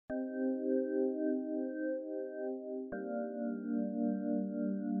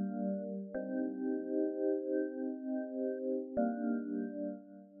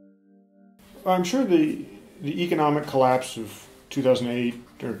I'm sure the economic collapse of 2008,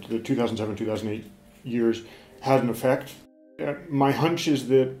 or the 2007-2008 years, had an effect. My hunch is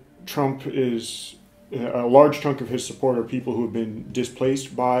that Trump is, a large chunk of his support are people who have been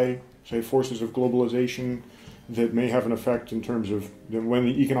displaced by, say, forces of globalization that may have an effect in terms of when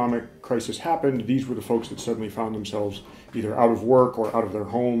the economic crisis happened, these were the folks that suddenly found themselves either out of work or out of their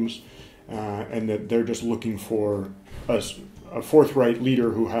homes, and that they're just looking for a forthright leader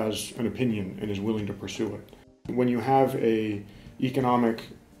who has an opinion and is willing to pursue it. When you have a economic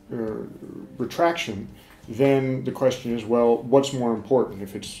retraction, then the question is, well, what's more important?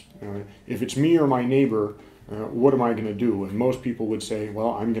 If it's me or my neighbor, what am I going to do? And most people would say, well,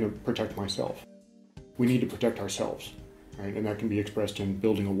 I'm going to protect myself. We need to protect ourselves, right? And that can be expressed in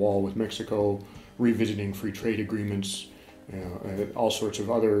building a wall with Mexico, revisiting free trade agreements, all sorts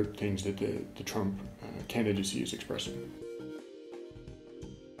of other things that the Trump candidacy is expressing.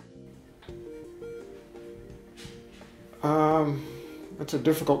 That's a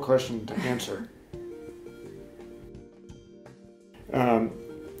difficult question to answer.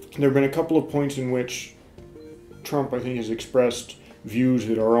 There have been a couple of points in which Trump, I think, has expressed views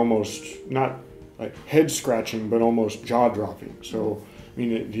that are almost not like head-scratching, but almost jaw-dropping. So, I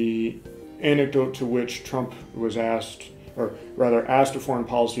mean, the anecdote to which Trump was asked, or rather asked a foreign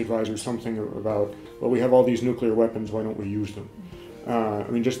policy advisor something about, well, we have all these nuclear weapons, why don't we use them? I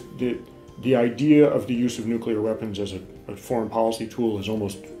mean, just the idea of the use of nuclear weapons as a foreign policy tool is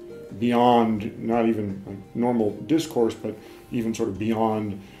almost beyond, not even like normal discourse, but even sort of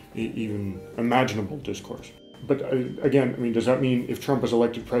beyond even imaginable discourse. But again, I mean, does that mean if Trump is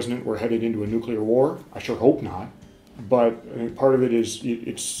elected president, we're headed into a nuclear war? I sure hope not. But part of it is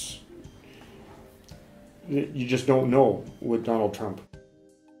you just don't know with Donald Trump.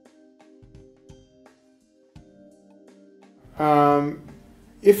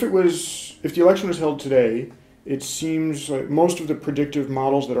 If the election was held today, it seems like most of the predictive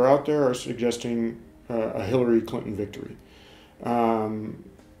models that are out there are suggesting a Hillary Clinton victory.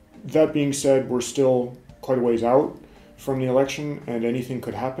 That being said, we're still quite a ways out from the election, and anything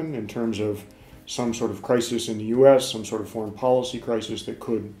could happen in terms of some sort of crisis in the U.S., some sort of foreign policy crisis that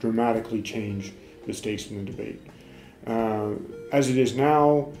could dramatically change the stakes in the debate. As it is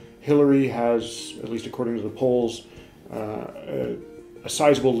now, Hillary has, at least according to the polls, a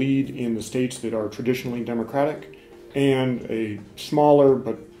sizable lead in the states that are traditionally Democratic, and a smaller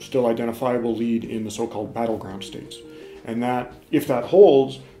but still identifiable lead in the so-called battleground states. And that, if that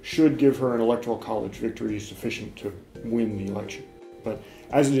holds, should give her an electoral college victory sufficient to win the election. But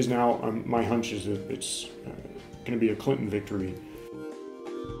as it is now, my hunch is that it's going to be a Clinton victory